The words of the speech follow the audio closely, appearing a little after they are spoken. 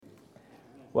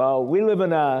Well, we live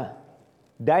in a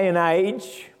day and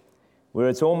age where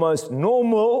it's almost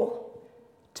normal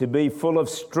to be full of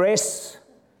stress,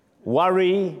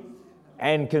 worry,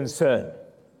 and concern.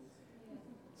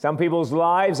 Some people's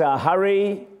lives are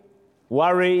hurry,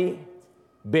 worry,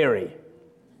 bury.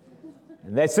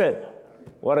 And that's it.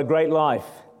 What a great life.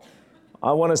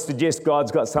 I want to suggest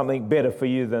God's got something better for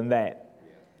you than that.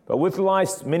 But with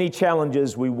life's many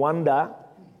challenges, we wonder,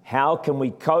 how can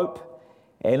we cope?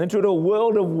 And into a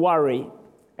world of worry,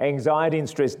 anxiety, and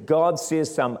stress, God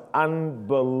says some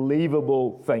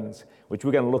unbelievable things, which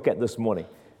we're going to look at this morning.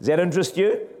 Does that interest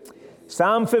you?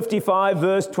 Psalm 55,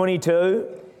 verse 22,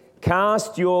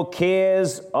 cast your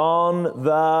cares on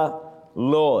the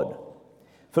Lord.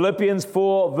 Philippians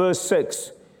 4, verse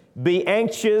 6, be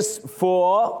anxious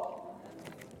for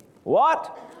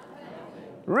what?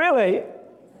 Really?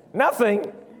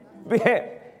 Nothing?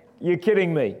 You're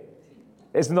kidding me.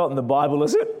 It's not in the Bible,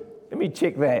 is it? Let me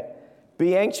check that.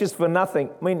 Be anxious for nothing.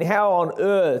 I mean, how on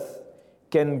earth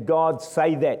can God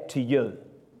say that to you?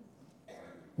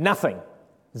 Nothing.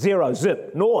 Zero,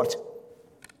 zip, naught.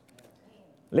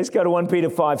 Let's go to 1 Peter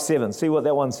 5:7. See what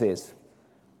that one says.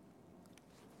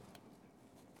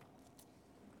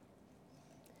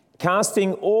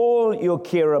 Casting all your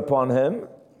care upon him,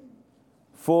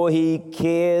 for he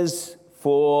cares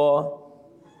for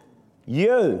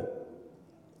you.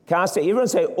 Everyone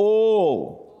say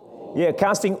all. Yeah,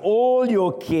 casting all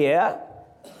your care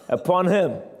upon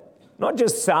him. Not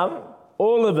just some,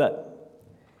 all of it.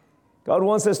 God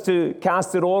wants us to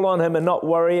cast it all on him and not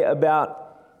worry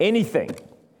about anything.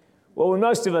 Well, when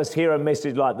most of us hear a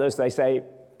message like this, they say,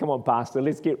 come on, Pastor,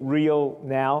 let's get real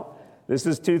now. This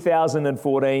is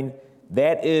 2014.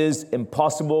 That is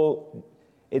impossible.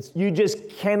 You just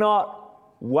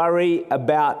cannot worry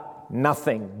about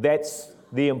nothing. That's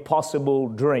the impossible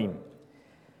dream.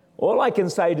 All I can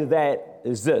say to that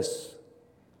is this: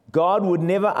 God would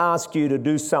never ask you to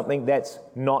do something that's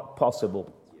not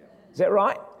possible. Is that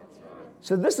right?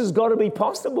 So this has got to be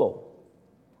possible.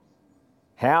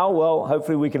 How? Well,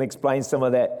 hopefully we can explain some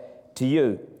of that to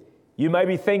you. You may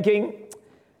be thinking,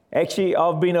 actually,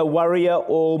 I've been a worrier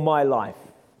all my life.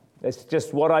 That's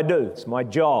just what I do. It's my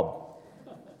job.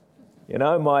 You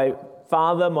know, my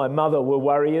father, my mother were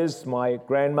worriers, my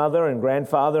grandmother and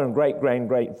grandfather and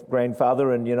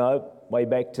great-grandfather, and, way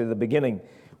back to the beginning.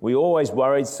 We always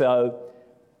worried, so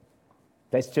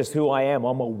that's just who I am.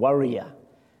 I'm a worrier.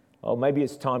 Well, maybe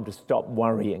it's time to stop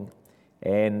worrying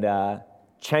and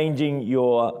changing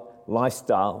your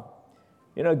lifestyle.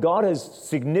 God has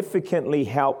significantly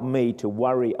helped me to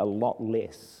worry a lot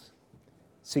less.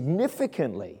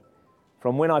 Significantly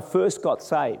from when I first got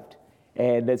saved.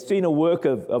 And it's been a work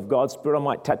of God's Spirit. I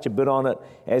might touch a bit on it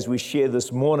as we share this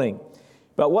morning.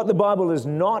 But what the Bible is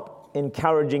not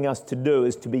encouraging us to do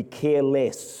is to be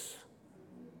careless.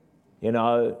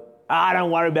 I don't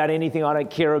worry about anything. I don't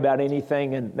care about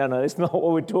anything. And no, that's not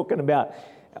what we're talking about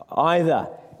either.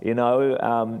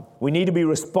 We need to be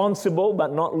responsible,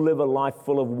 but not live a life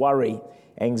full of worry,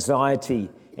 anxiety,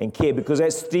 and care, because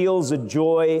that steals the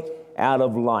joy out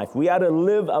of life. We are to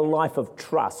live a life of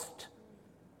trust.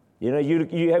 You have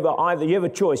a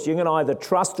choice. You're going to either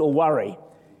trust or worry.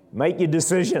 Make your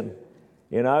decision.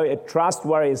 Trust,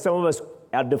 worry. Some of us,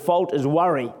 our default is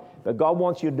worry, but God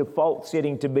wants your default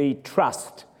setting to be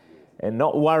trust and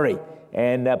not worry,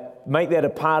 and make that a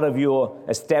part of your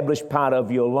established part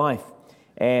of your life.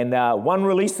 And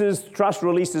trust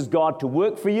releases God to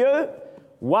work for you.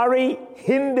 Worry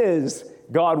hinders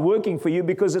God working for you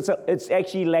because it's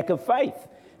actually lack of faith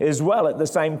as well at the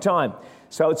same time.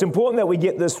 So it's important that we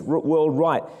get this world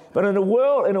right. But in a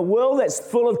world that's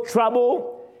full of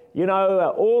trouble,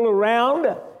 all around,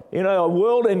 a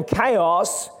world in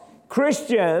chaos,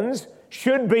 Christians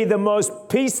should be the most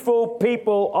peaceful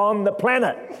people on the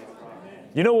planet.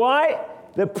 You know why?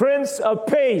 The Prince of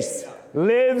Peace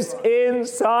lives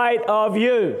inside of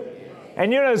you.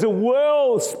 And as the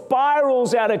world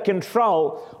spirals out of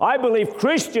control, I believe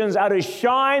Christians are to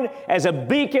shine as a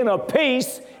beacon of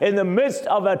peace in the midst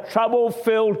of a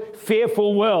trouble-filled,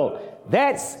 fearful world.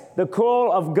 That's the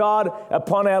call of God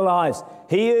upon our lives.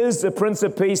 He is the Prince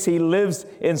of Peace. He lives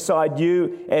inside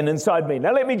you and inside me.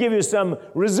 Now, let me give you some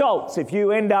results. If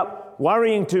you end up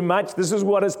worrying too much, this is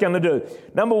what it's going to do.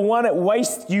 Number one, it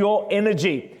wastes your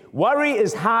energy. Worry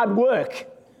is hard work.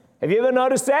 Have you ever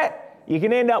noticed that? You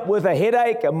can end up with a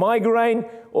headache, a migraine,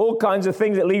 all kinds of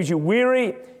things. It leaves you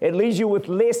weary. It leaves you with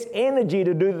less energy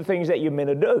to do the things that you're meant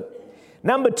to do.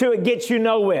 Number two, it gets you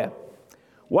nowhere.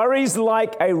 Worry's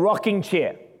like a rocking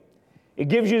chair. It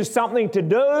gives you something to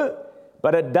do,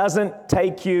 but it doesn't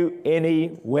take you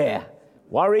anywhere.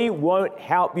 Worry won't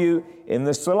help you in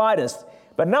the slightest.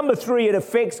 But number 3, it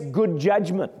affects good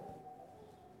judgment.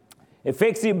 It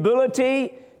affects the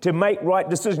ability to make right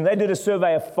decisions. They did a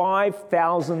survey of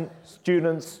 5,000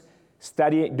 students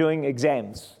doing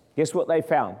exams. Guess what they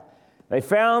found? They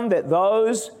found that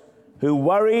those who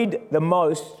worried the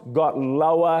most got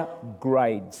lower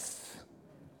grades.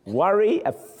 Worry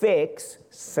affects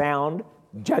sound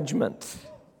judgment.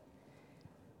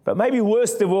 But maybe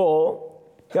worst of all,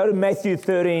 go to Matthew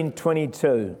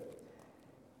 13:22,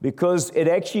 because it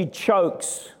actually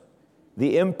chokes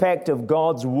the impact of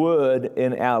God's word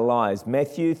in our lives.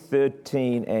 Matthew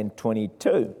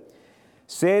 13:22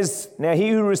 says, "Now he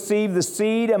who received the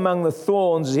seed among the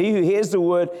thorns is he who hears the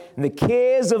word, and the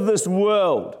cares of this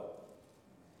world,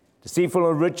 deceitful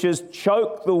of riches,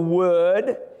 choke the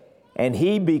word, and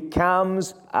he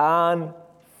becomes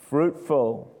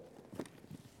unfruitful."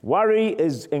 Worry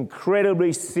is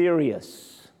incredibly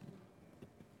serious.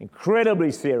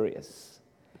 Incredibly serious.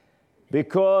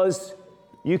 Because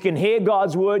you can hear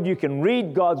God's word, you can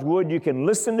read God's word, you can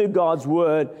listen to God's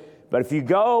word, but if you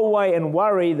go away and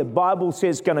worry, the Bible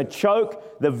says it's going to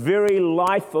choke the very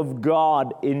life of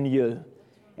God in you.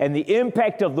 And the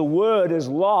impact of the word is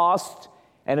lost,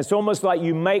 and it's almost like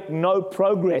you make no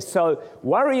progress. So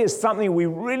worry is something we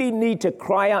really need to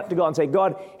cry out to God and say,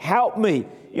 "God, help me."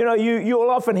 You know, you'll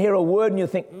often hear a word and you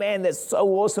think, "Man, that's so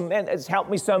awesome. Man, that's helped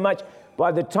me so much."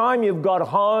 By the time you've got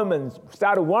home and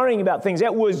started worrying about things,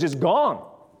 that word's just gone.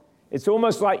 It's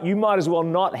almost like you might as well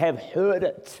not have heard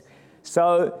it.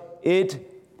 So it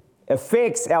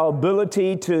affects our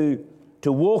ability to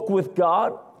walk with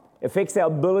God, affects our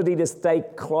ability to stay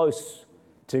close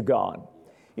to God.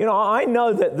 You know, I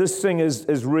know that this thing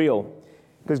is real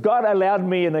because God allowed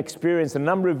me an experience a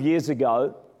number of years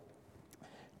ago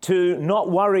to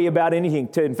not worry about anything.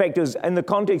 In fact, it was in the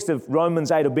context of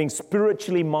Romans 8 of being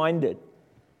spiritually minded.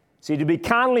 See, to be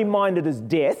carnally minded is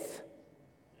death,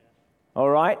 all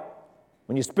right?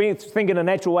 When you think in a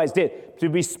natural way, it's death. To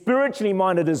be spiritually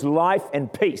minded is life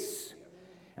and peace.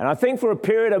 And I think for a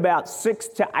period of about 6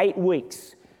 to 8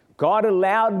 weeks, God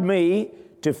allowed me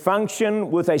to function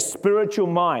with a spiritual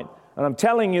mind. And I'm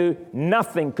telling you,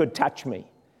 nothing could touch me.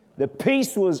 The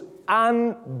peace was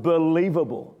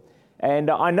unbelievable.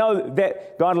 And I know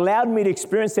that God allowed me to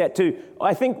experience that too.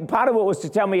 I think part of it was to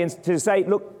tell me and to say,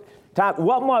 "Look,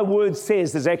 what my word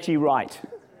says is actually right.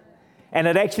 And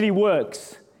it actually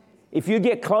works. If you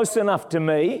get close enough to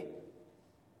me,"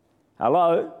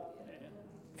 hello?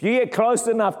 "If you get close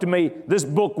enough to me, this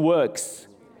book works.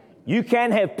 You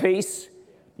can have peace.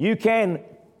 You can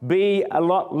be a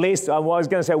lot less," I was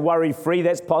going to say worry-free.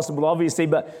 That's possible, obviously,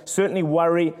 but certainly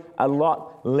worry a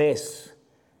lot less.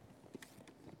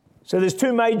 So there's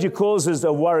 2 major causes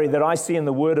of worry that I see in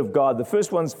the Word of God. The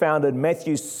first one's found in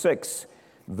Matthew 6,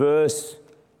 verse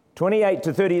 28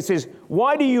 to 30. It says,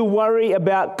 "Why do you worry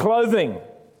about clothing?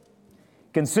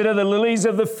 Consider the lilies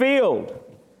of the field."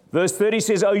 Verse 30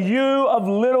 says, "O you of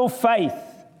little faith."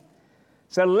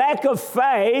 So lack of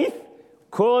faith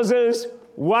causes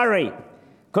worry.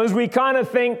 Because we kind of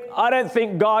think, I don't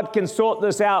think God can sort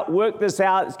this out, work this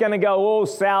out. It's going to go all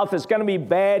south. It's going to be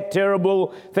bad,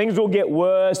 terrible. Things will get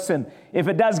worse. And if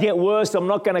it does get worse, I'm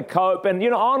not going to cope. And,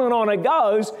 on and on it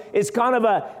goes. It's kind of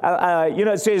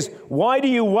it says, "Why do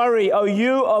you worry, O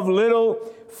you of little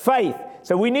faith?"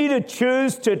 So we need to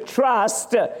choose to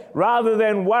trust rather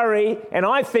than worry. And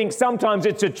I think sometimes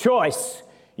it's a choice.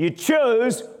 You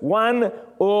choose one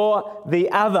or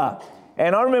the other.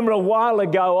 And I remember a while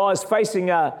ago, I was facing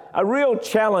a real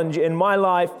challenge in my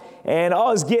life, and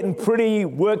I was getting pretty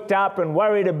worked up and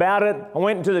worried about it. I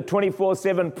went into the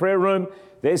 24/7 prayer room.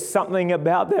 There's something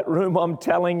about that room, I'm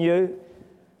telling you.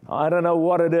 I don't know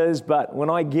what it is, but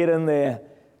when I get in there,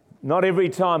 not every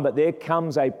time, but there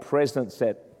comes a presence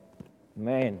that,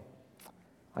 man,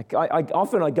 I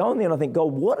often go in there and I think,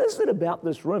 "God, what is it about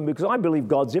this room?" Because I believe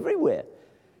God's everywhere.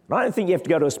 I don't think you have to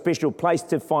go to a special place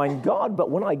to find God, but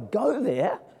when I go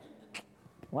there,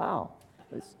 wow.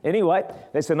 Anyway,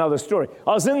 that's another story.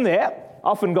 I was in there.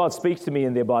 Often God speaks to me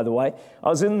in there, by the way. I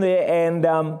was in there and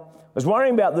I was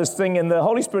worrying about this thing, and the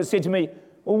Holy Spirit said to me,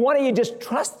 "Well, why don't you just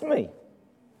trust me?"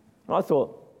 And I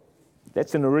thought,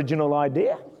 that's an original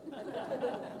idea.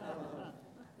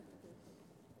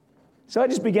 So I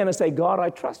just began to say, "God,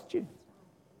 I trust you.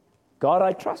 God,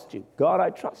 I trust you. God, I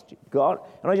trust you. God."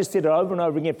 And I just said it over and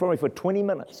over again for 20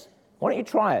 minutes. Why don't you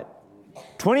try it?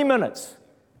 20 minutes.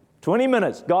 20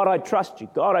 minutes. God, I trust you.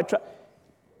 God, I trust.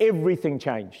 Everything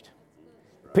changed.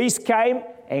 Peace came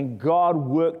and God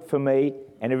worked for me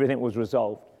and everything was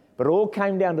resolved. But it all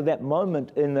came down to that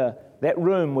moment in that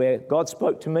room where God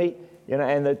spoke to me,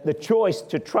 and the choice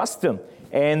to trust Him.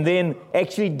 and then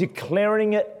actually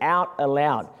declaring it out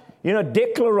aloud. You know,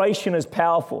 declaration is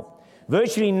powerful.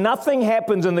 Virtually nothing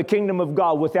happens in the kingdom of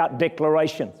God without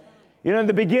declaration. You know, in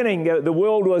the beginning, the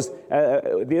world was,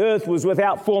 the earth was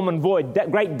without form and void.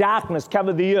 Great darkness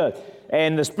covered the earth,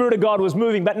 and the Spirit of God was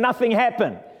moving, but nothing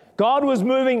happened. God was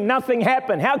moving, nothing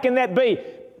happened. How can that be?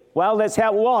 Well, that's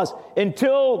how it was.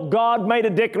 Until God made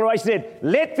a declaration, said,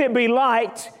 let there be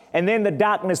light, and then the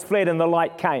darkness fled and the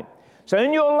light came. So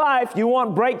in your life, you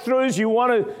want breakthroughs, you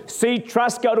want to see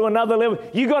trust go to another level,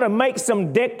 you got to make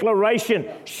some declaration.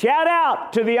 Shout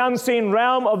out to the unseen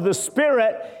realm of the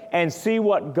Spirit and see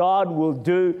what God will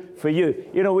do for you.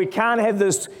 You know, we can't have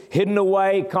this hidden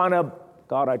away kind of,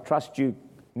 God, I trust you.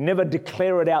 Never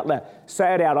declare it out loud.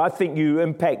 Say it out. I think you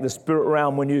impact the spirit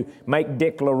realm when you make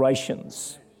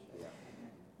declarations.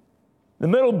 The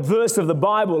middle verse of the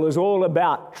Bible is all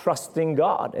about trusting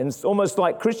God. And it's almost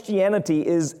like Christianity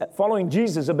is following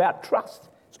Jesus about trust.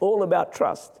 It's all about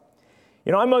trust.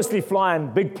 You know, I mostly fly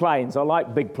in big planes. I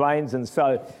like big planes. And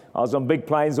so I was on big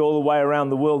planes all the way around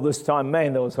the world this time.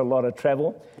 Man, there was a lot of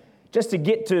travel. Just to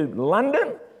get to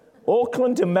London,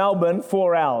 Auckland to Melbourne,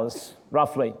 4 hours,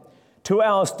 roughly. 2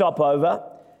 hour stopover.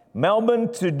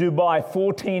 Melbourne to Dubai,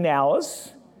 14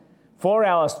 hours. 4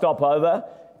 hour stopover.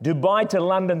 Dubai to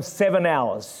London, 7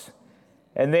 hours.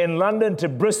 And then London to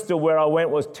Bristol, where I went,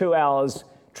 was 2 hours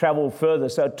travel further.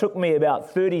 So it took me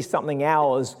about 30-something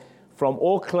hours from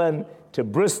Auckland to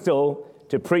Bristol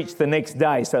to preach the next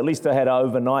day. So at least I had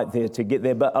overnight there to get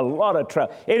there, but a lot of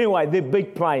travel. Anyway, they're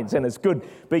big planes, and it's good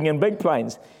being in big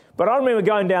planes. But I remember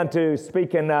going down to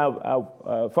speak in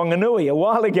Whanganui a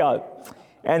while ago.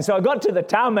 And so I got to the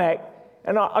tarmac,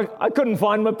 and I couldn't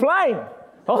find my plane.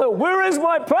 I thought, where is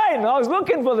my plane? I was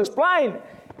looking for this plane.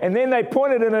 And then they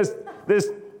pointed in this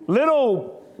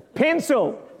little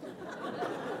pencil,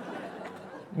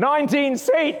 19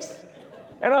 seats.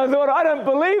 And I thought, I don't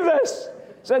believe this.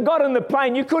 So I got in the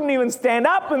plane. You couldn't even stand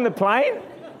up in the plane.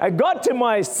 I got to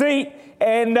my seat,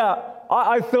 and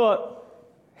I thought,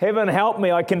 heaven help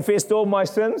me. I confessed all my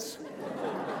sins.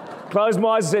 Closed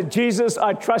my eyes and said, Jesus,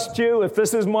 I trust you. If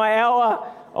this is my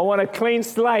hour, I want a clean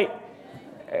slate.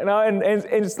 You know, and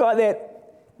it's like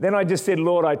that. Then I just said,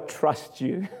 Lord, I trust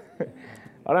you.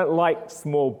 I don't like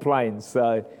small planes,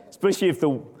 so especially if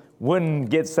the wind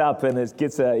gets up and it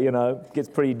gets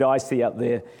pretty dicey up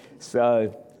there.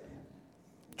 So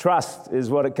trust is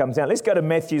what it comes down. Let's go to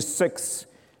Matthew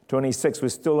 6:26. We're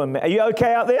still in. Are you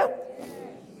okay out there?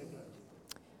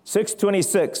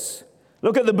 6:26.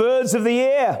 Look at the birds of the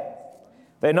air.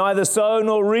 They neither sow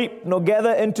nor reap nor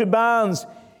gather into barns,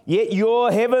 yet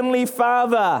your heavenly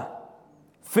Father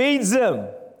feeds them.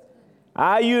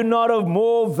 Are you not of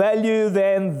more value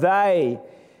than they?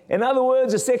 In other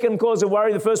words, the second cause of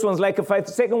worry, the first one is lack of faith.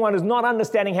 The second one is not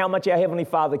understanding how much our Heavenly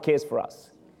Father cares for us.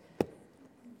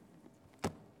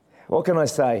 What can I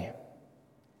say?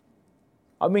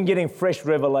 I've been getting fresh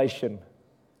revelation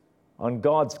on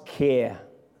God's care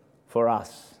for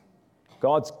us.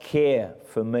 God's care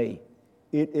for me.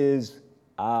 It is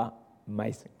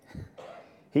amazing.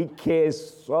 He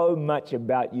cares so much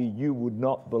about you, you would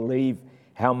not believe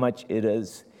how much it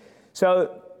is.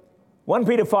 So 1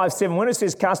 Peter 5:7, when it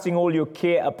says casting all your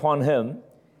care upon him,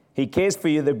 he cares for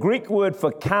you. The Greek word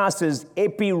for cast is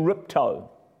epiripto.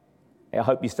 I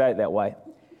hope you say it that way.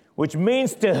 Which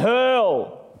means to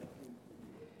hurl,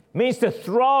 means to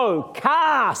throw,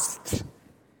 cast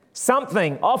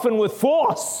something, often with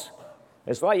force.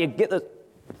 It's like you get it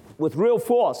with real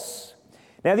force.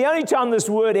 Now, the only time this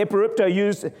word epiripto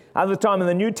used other time in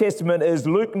the New Testament is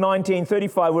Luke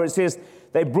 19:35, where it says,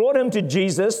 they brought him to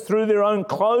Jesus, threw their own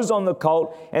clothes on the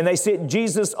colt, and they set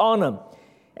Jesus on him.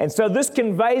 And so this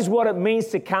conveys what it means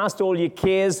to cast all your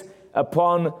cares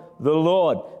upon the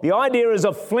Lord. The idea is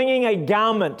of flinging a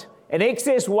garment, an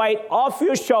excess weight off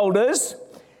your shoulders,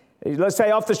 let's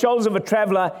say off the shoulders of a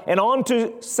traveler, and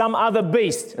onto some other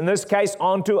beast, in this case,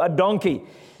 onto a donkey.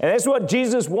 And that's what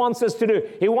Jesus wants us to do.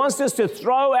 He wants us to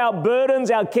throw our burdens,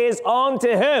 our cares onto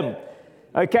him,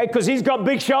 okay, because he's got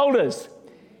big shoulders,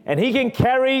 and he can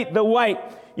carry the weight.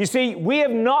 You see, we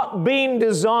have not been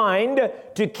designed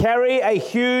to carry a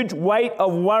huge weight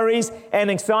of worries and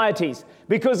anxieties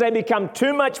because they become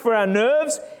too much for our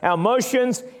nerves, our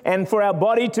emotions, and for our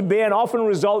body to bear, and often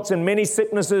results in many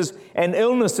sicknesses and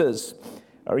illnesses.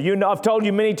 I've told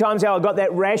you many times how I got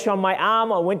that rash on my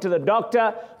arm. I went to the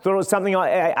doctor, thought it was something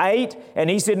I ate, and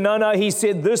he said, no, he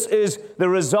said, this is the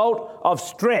result of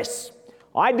stress.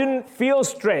 I didn't feel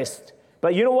stressed.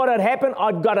 But you know what had happened?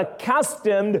 I'd got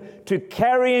accustomed to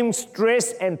carrying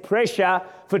stress and pressure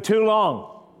for too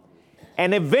long.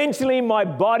 And eventually my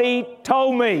body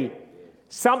told me,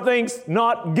 something's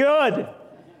not good.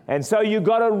 And so you've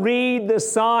got to read the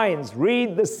signs,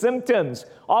 read the symptoms.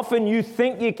 Often you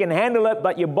think you can handle it,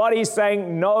 but your body's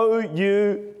saying, no,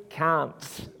 you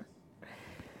can't.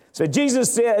 So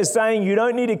Jesus is saying you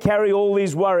don't need to carry all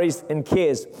these worries and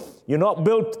cares. You're not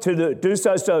built to do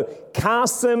so. So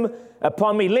cast them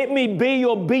upon me. Let me be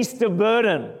your beast of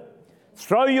burden.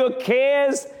 Throw your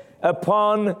cares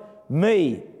upon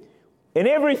me. In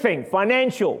everything,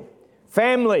 financial,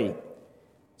 family,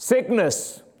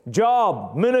 sickness,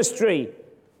 job, ministry.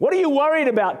 What are you worried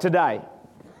about today?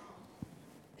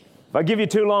 If I give you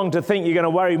too long to think, you're going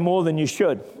to worry more than you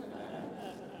should.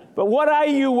 But what are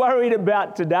you worried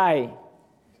about today?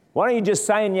 Why don't you just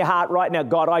say in your heart right now,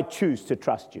 God, I choose to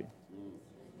trust you.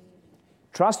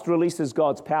 Trust releases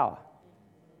God's power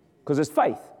because it's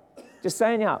faith. Just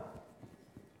say in your heart.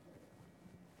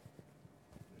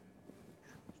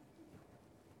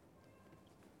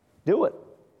 Do it.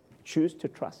 Choose to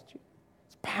trust you.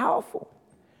 It's powerful.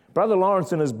 Brother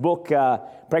Lawrence, in his book,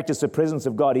 Practice the Presence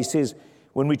of God, he says,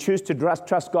 when we choose to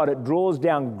trust God, it draws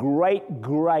down great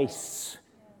grace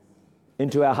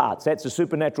into our hearts. That's the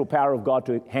supernatural power of God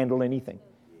to handle anything.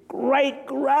 Great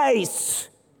grace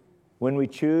when we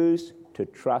choose to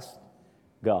trust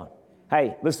God.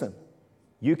 Hey, listen,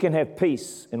 you can have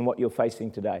peace in what you're facing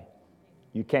today.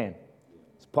 You can.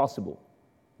 It's possible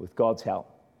with God's help.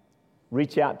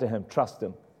 Reach out to Him, trust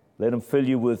Him. Let Him fill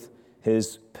you with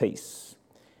His peace.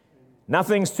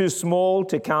 Nothing's too small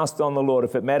to cast on the Lord.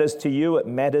 If it matters to you, it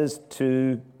matters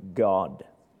to God.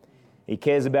 He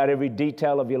cares about every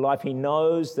detail of your life. He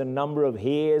knows the number of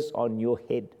hairs on your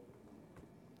head.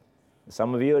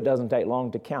 Some of you, it doesn't take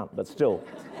long to count, but still.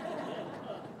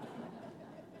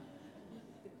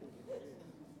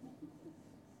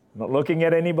 Not looking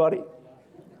at anybody.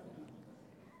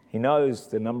 He knows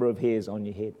the number of hairs on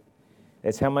your head.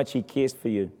 That's how much He cares for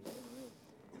you.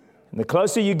 And the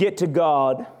closer you get to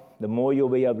God, the more you'll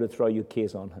be able to throw your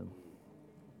cares on Him.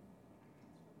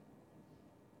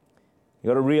 You've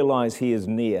got to realize He is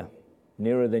near,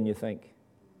 nearer than you think.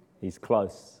 He's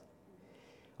close.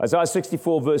 Isaiah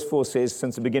 64 verse 4 says,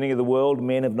 since the beginning of the world,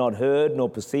 men have not heard nor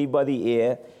perceived by the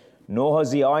ear, nor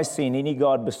has the eye seen any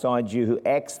God besides you who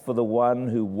acts for the one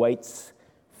who waits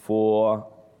for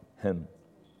Him.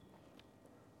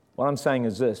 What I'm saying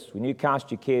is this, when you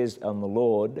cast your cares on the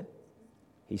Lord,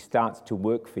 He starts to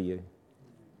work for you.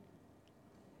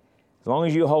 As long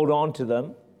as you hold on to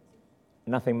them,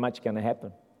 nothing much going to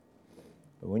happen.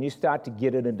 But when you start to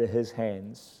get it into His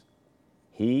hands,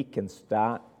 He can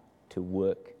start to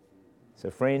work.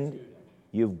 So friend,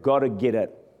 you've got to get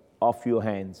it off your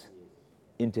hands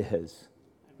into His.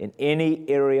 In any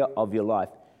area of your life.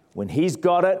 When He's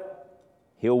got it,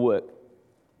 He'll work.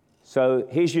 So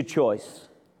here's your choice.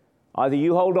 Either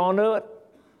you hold on to it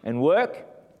and work,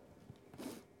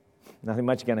 nothing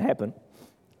much is going to happen,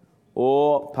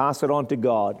 or pass it on to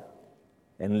God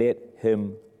and let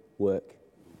Him work.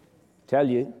 Tell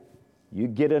you, you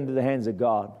get into the hands of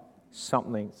God,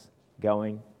 something's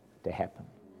going to happen.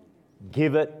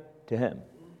 Give it to Him.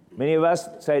 Many of us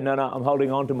say, no, I'm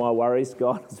holding on to my worries.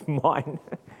 God, it's mine.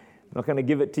 I'm not going to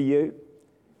give it to you.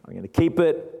 I'm going to keep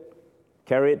it,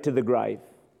 carry it to the grave.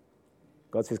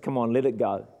 God says, come on, let it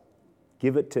go.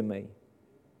 Give it to me.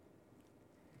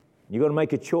 You've got to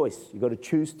make a choice. You've got to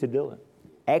choose to do it.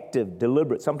 Active,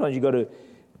 deliberate. Sometimes you've got to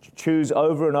choose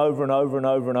over and over and over and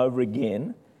over and over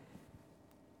again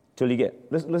till you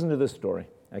get... Listen to this story,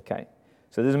 okay?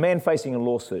 So there's a man facing a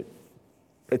lawsuit.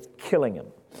 It's killing him.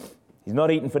 He's not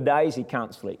eating for days. He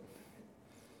can't sleep.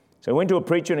 So he went to a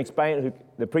preacher and explained...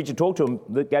 The preacher talked to him,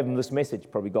 gave him this message.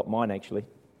 Probably got mine, actually.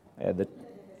 I had the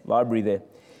library there.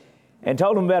 And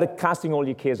told him about casting all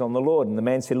your cares on the Lord. And the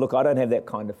man said, look, I don't have that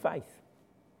kind of faith.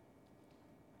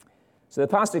 So the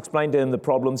pastor explained to him the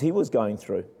problems he was going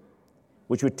through,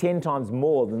 which were 10 times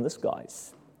more than this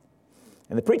guy's.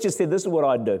 And the preacher said, this is what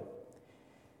I'd do.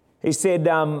 He said,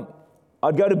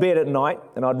 I'd go to bed at night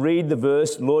and I'd read the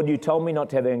verse, Lord, you told me not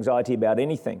to have anxiety about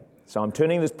anything. So I'm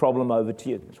turning this problem over to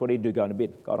you. That's what he'd do, go to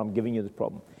bed. God, I'm giving you this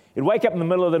problem. He'd wake up in the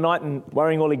middle of the night and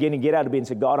worrying all again and get out of bed and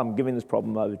say, God, I'm giving this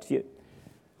problem over to you.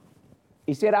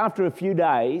 He said after a few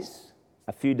days,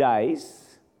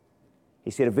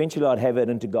 he said eventually I'd have it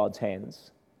into God's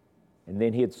hands and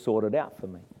then He'd sort it out for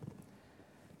me.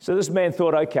 So this man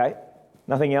thought, okay,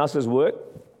 nothing else has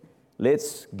worked.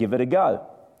 Let's give it a go.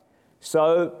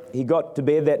 So he got to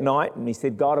bed that night and he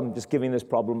said, God, I'm just giving this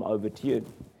problem over to you.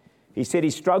 He said he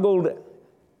struggled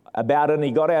about it and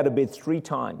he got out of bed 3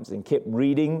 times and kept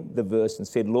reading the verse and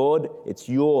said, Lord, it's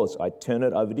yours. I turn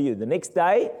it over to you. The next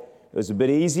day, it was a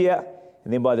bit easier.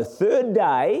 And then by the 3rd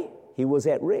day, he was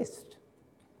at rest.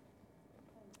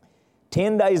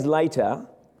 10 days later,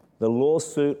 the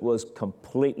lawsuit was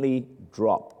completely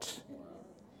dropped.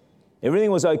 Everything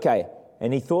was okay.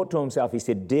 And he thought to himself, he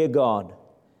said, "Dear God,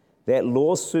 that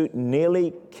lawsuit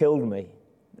nearly killed me."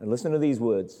 And listen to these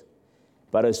words.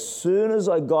 "But as soon as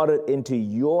I got it into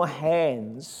your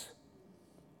hands,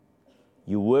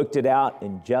 you worked it out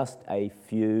in just a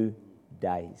few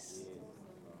days."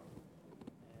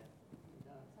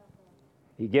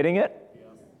 You getting it?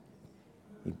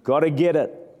 You've got to get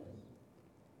it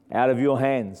out of your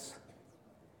hands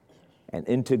and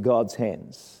into God's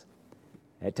hands.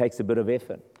 It takes a bit of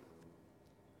effort.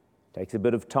 It takes a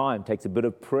bit of time, takes a bit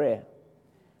of prayer.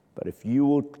 But if you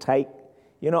will take,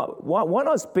 why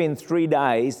not spend 3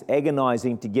 days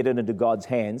agonizing to get it into God's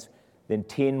hands than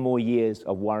 10 more years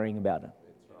of worrying about it?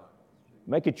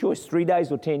 Make a choice, 3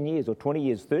 days or 10 years or 20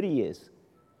 years, 30 years.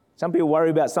 Some people worry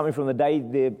about something from the day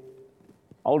they're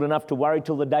old enough to worry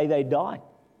till the day they die.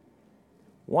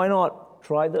 Why not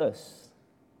try this?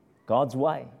 God's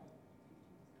way.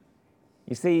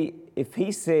 You see, if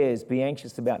he says, be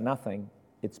anxious about nothing,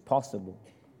 it's possible.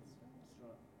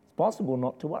 It's possible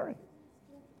not to worry.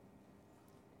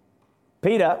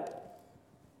 Peter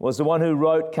was the one who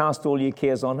wrote, "Cast all your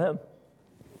cares on him."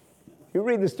 You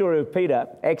read the story of Peter,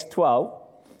 Acts 12,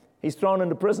 he's thrown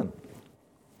into prison.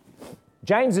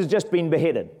 James has just been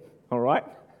beheaded, all right?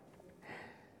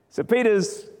 So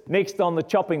Peter's next on the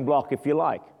chopping block, if you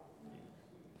like.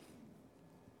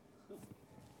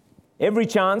 Every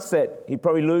chance that he'd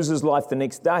probably lose his life the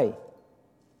next day.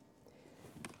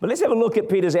 But let's have a look at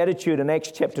Peter's attitude in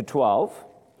Acts chapter 12,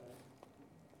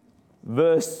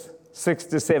 verse 6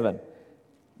 to 7.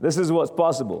 This is what's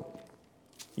possible.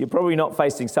 You're probably not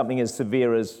facing something as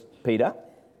severe as Peter.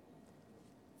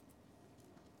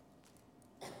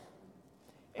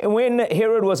 And when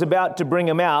Herod was about to bring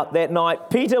him out that night,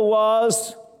 Peter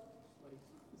was...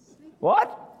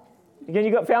 What? Again,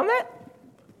 you found that?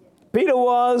 Peter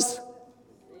was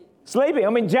sleeping. I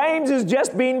mean, James has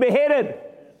just been beheaded.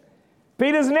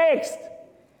 Peter's next.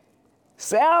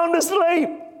 Sound asleep.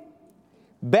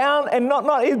 Bound, and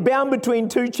not he's bound between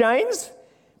two chains,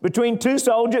 between two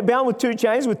soldiers, bound with two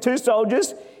chains with two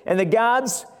soldiers, and the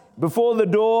guards before the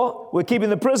door were keeping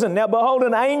the prison. Now behold,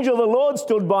 an angel of the Lord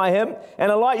stood by him,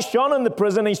 and a light shone in the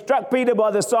prison. He struck Peter by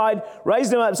the side,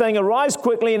 raised him up, saying, "Arise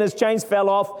quickly," and his chains fell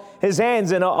off his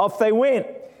hands, and off they went.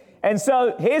 And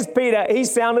so here's Peter,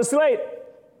 he's sound asleep.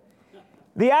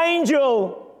 The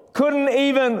angel couldn't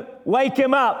even wake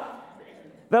him up.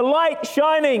 The light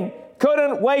shining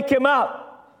couldn't wake him up.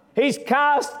 He's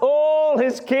cast all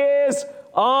his cares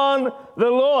on the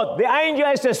Lord. The angel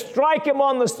has to strike him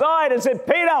on the side and said,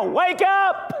 "Peter, wake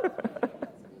up!"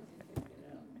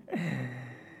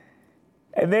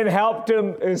 And then helped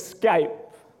him escape.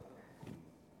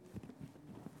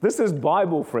 This is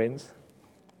Bible, friends.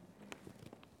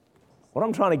 What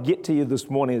I'm trying to get to you this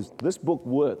morning is this book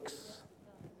works.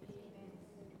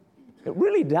 It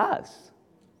really does.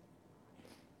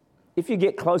 If you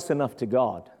get close enough to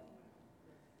God.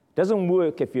 It doesn't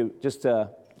work if you're just a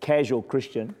casual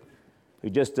Christian who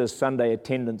just does Sunday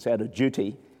attendance out of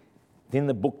duty. Then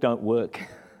the book don't work.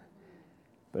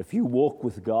 But if you walk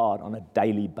with God on a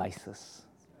daily basis,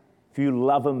 if you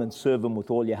love him and serve him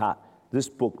with all your heart, this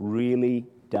book really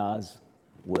does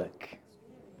work.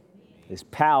 There's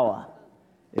power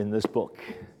in this book.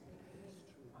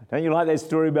 Don't you like that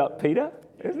story about Peter?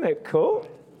 Isn't that cool?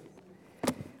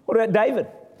 What about David?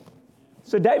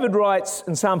 So David writes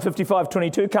in Psalm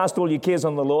 55:22, "Cast all your cares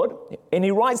on the Lord." And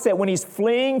he writes that when he's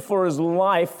fleeing for his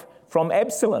life from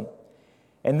Absalom.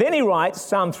 And then he writes,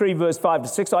 Psalm 3, verse 5 to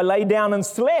 6, "I lay down and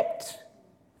slept,"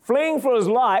 fleeing for his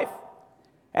life.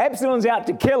 Absalom's out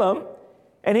to kill him,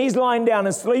 and he's lying down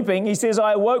and sleeping. He says,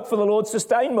 "I awoke, for the Lord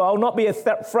sustained me. I will not be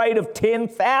afraid of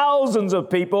 10,000s of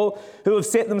people who have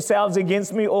set themselves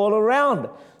against me all around."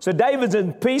 So David's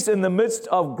in peace in the midst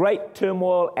of great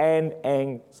turmoil and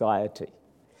anxiety.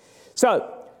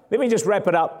 So let me just wrap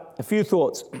it up. A few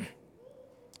thoughts.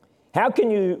 How can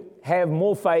you have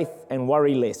more faith and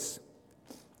worry less?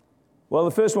 Well,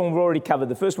 the first one we've already covered.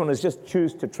 The first one is just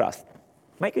choose to trust.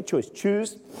 Make a choice.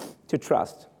 Choose to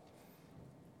trust.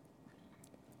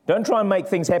 Don't try and make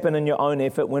things happen in your own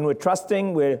effort. When we're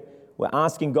trusting, we're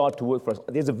asking God to work for us.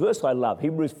 There's a verse I love,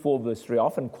 Hebrews 4, verse 3. I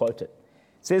often quote it.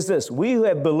 It says this, "We who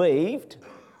have believed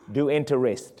do enter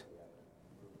rest."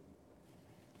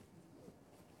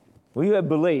 We who have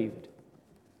believed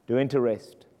do enter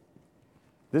rest.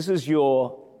 This is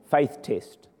your faith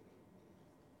test.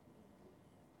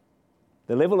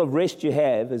 The level of rest you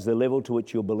have is the level to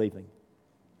which you're believing.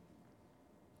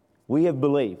 We have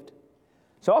believed.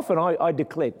 So often I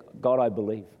declare, "God, I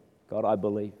believe. God, I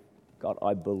believe. God,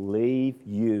 I believe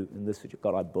you in this situation.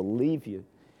 God, I believe you."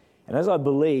 And as I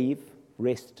believe,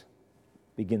 rest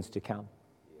begins to come.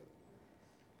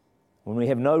 When we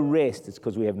have no rest, it's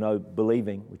because we have no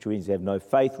believing, which means we have no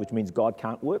faith, which means God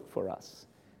can't work for us.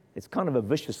 It's kind of a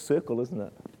vicious circle, isn't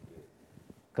it?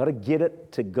 Got to get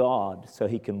it to God so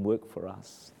He can work for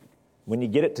us. When you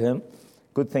get it to Him,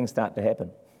 good things start to happen.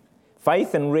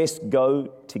 Faith and rest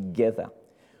go together.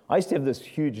 I used to have this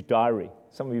huge diary.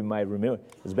 Some of you may remember.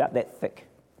 It was about that thick.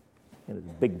 You know,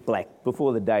 big black,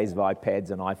 before the days of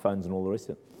iPads and iPhones and all the rest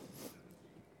of it.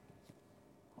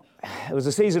 It was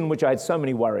a season in which I had so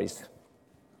many worries.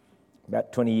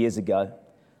 About 20 years ago.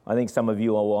 I think some of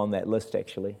you are on that list,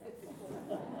 actually.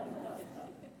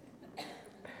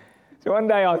 So one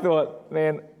day I thought,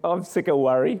 man, I'm sick of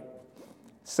worry.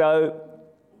 So,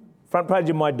 front page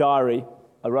of my diary,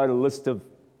 I wrote a list of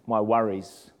my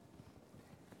worries.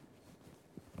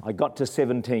 I got to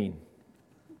 17.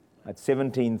 I had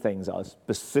 17 things I was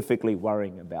specifically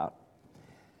worrying about.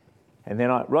 And then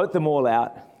I wrote them all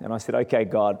out, and I said, okay,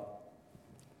 God,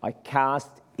 I cast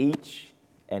each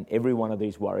and every one of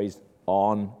these worries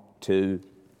on to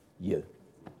you.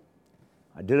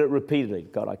 I did it repeatedly.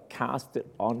 God, I cast it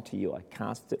onto you. I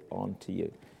cast it onto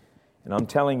you. And I'm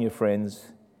telling you, friends,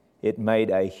 it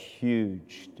made a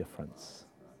huge difference.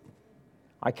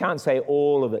 I can't say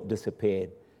all of it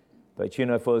disappeared, but you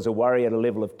know, if it was a worry at a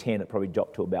level of 10, it probably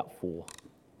dropped to about 4.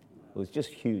 It was just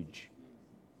huge.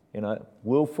 You know,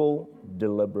 willful,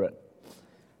 deliberate.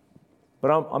 But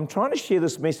I'm trying to share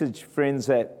this message, friends,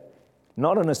 that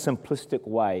not in a simplistic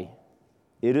way.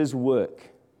 It is work.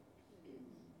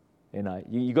 You know,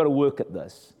 you got to work at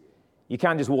this. You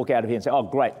can't just walk out of here and say, oh,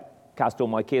 great, cast all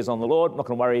my cares on the Lord, I'm not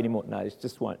going to worry anymore. No, it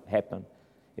just won't happen.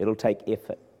 It'll take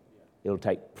effort. It'll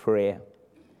take prayer.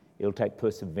 It'll take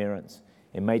perseverance.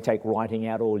 It may take writing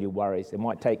out all your worries. It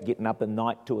might take getting up at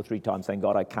night 2 or 3 times saying,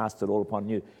 God, I cast it all upon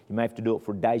you. You may have to do it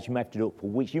for days. You may have to do it for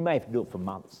weeks. You may have to do it for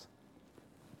months.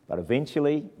 But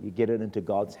eventually, you get it into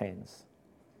God's hands.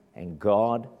 And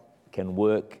God can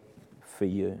work for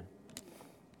you.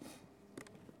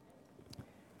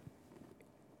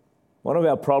 One of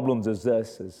our problems is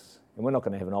this, and we're not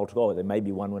going to have an altar call, there may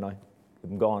be one when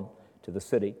I'm gone to the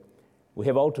city. We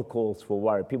have altar calls for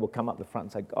worry. People come up the front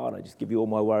and say, God, I just give you all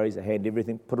my worries, I hand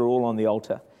everything, put it all on the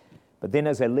altar. But then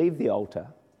as they leave the altar,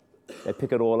 they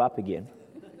pick it all up again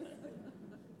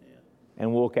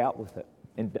and walk out with it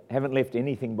and haven't left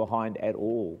anything behind at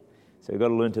all. So you've got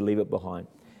to learn to leave it behind.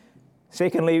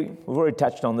 Secondly, we've already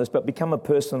touched on this, but become a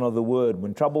person of the Word.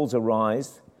 When troubles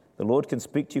arise, the Lord can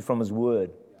speak to you from His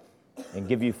Word and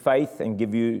give you faith and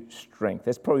give you strength.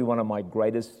 That's probably one of my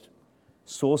greatest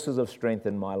sources of strength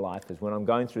in my life is when I'm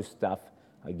going through stuff,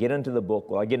 I get into the book.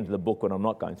 Well, I get into the book when I'm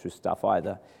not going through stuff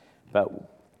either, but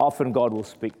often God will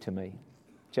speak to me.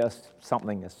 Just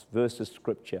something, a verse of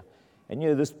Scripture. And you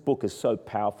know, this book is so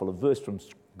powerful. A verse from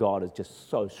God is just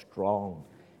so strong.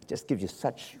 It just gives you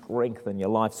such strength in your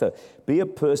life. So be a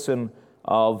person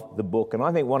of the book. And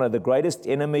I think one of the greatest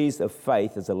enemies of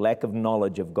faith is a lack of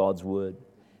knowledge of God's Word.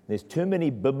 There's too many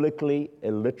biblically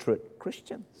illiterate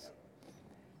Christians.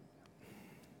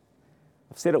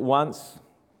 I've said it once,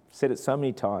 I've said it so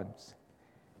many times.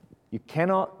 You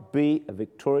cannot be a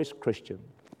victorious Christian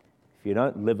if you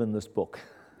don't live in this book.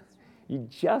 You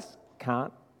just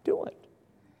can't do it.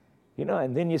 You know,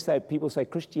 and then people say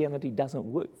Christianity doesn't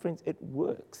work. Friends, it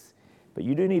works. But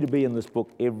you do need to be in this book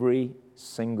every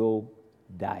single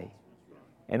day.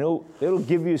 And it'll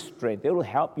give you strength. It'll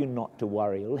help you not to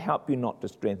worry. It'll help you not to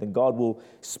strengthen. God will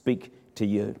speak to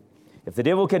you. If the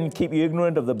devil can keep you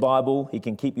ignorant of the Bible, he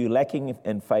can keep you lacking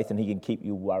in faith, and he can keep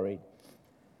you worried.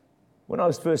 When I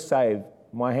was first saved,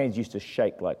 my hands used to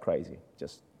shake like crazy.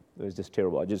 It was just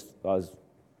terrible. I was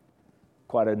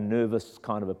quite a nervous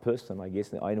kind of a person, I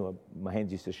guess. I know my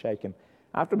hands used to shake. And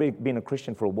after being a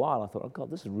Christian for a while, I thought, oh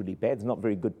God, this is really bad. It's not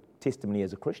very good testimony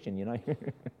as a Christian, you know.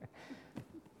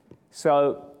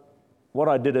 So what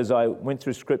I did is I went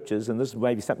through scriptures, and this is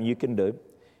maybe something you can do,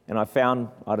 and I found,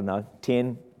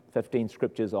 10, 15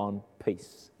 scriptures on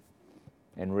peace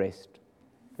and rest.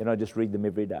 Then I just read them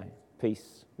every day.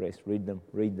 Peace, rest, read them.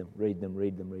 A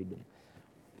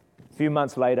few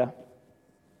months later,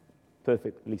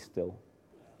 perfectly still.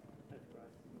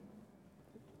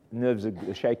 Nerves,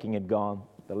 the shaking had gone.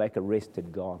 The lack of rest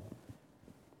had gone.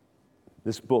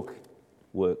 This book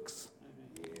works.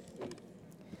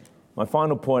 My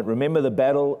final point, remember the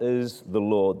battle is the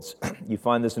Lord's. You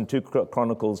find this in 2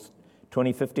 Chronicles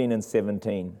 20:15 and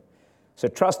 17. So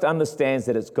trust understands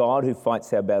that it's God who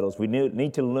fights our battles. We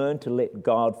need to learn to let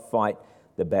God fight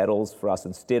the battles for us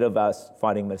instead of us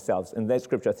fighting ourselves. And that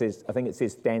scripture says, I think it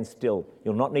says, stand still.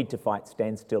 You'll not need to fight.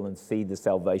 Stand still and see the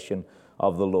salvation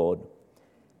of the Lord.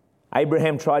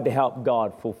 Abraham tried to help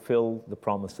God fulfill the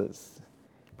promises.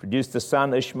 Produced a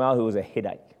son, Ishmael, who was a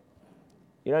headache.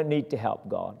 You don't need to help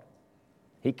God.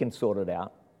 He can sort it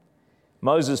out.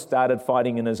 Moses started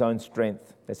fighting in his own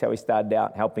strength. That's how he started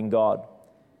out, helping God.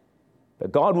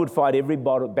 But God would fight every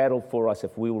battle for us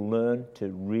if we will learn to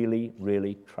really,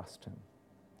 really trust him.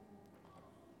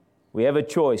 We have a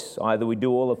choice. Either we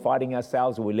do all the fighting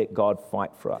ourselves or we let God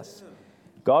fight for us.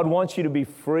 God wants you to be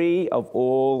free of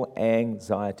all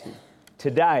anxiety.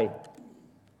 Today,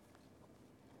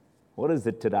 what is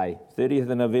it today? 30th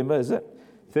of November, is it?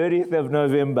 30th of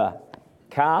November.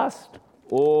 Cast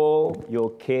all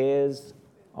your cares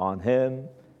on him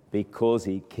because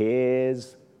he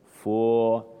cares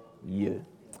for you.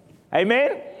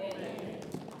 Amen?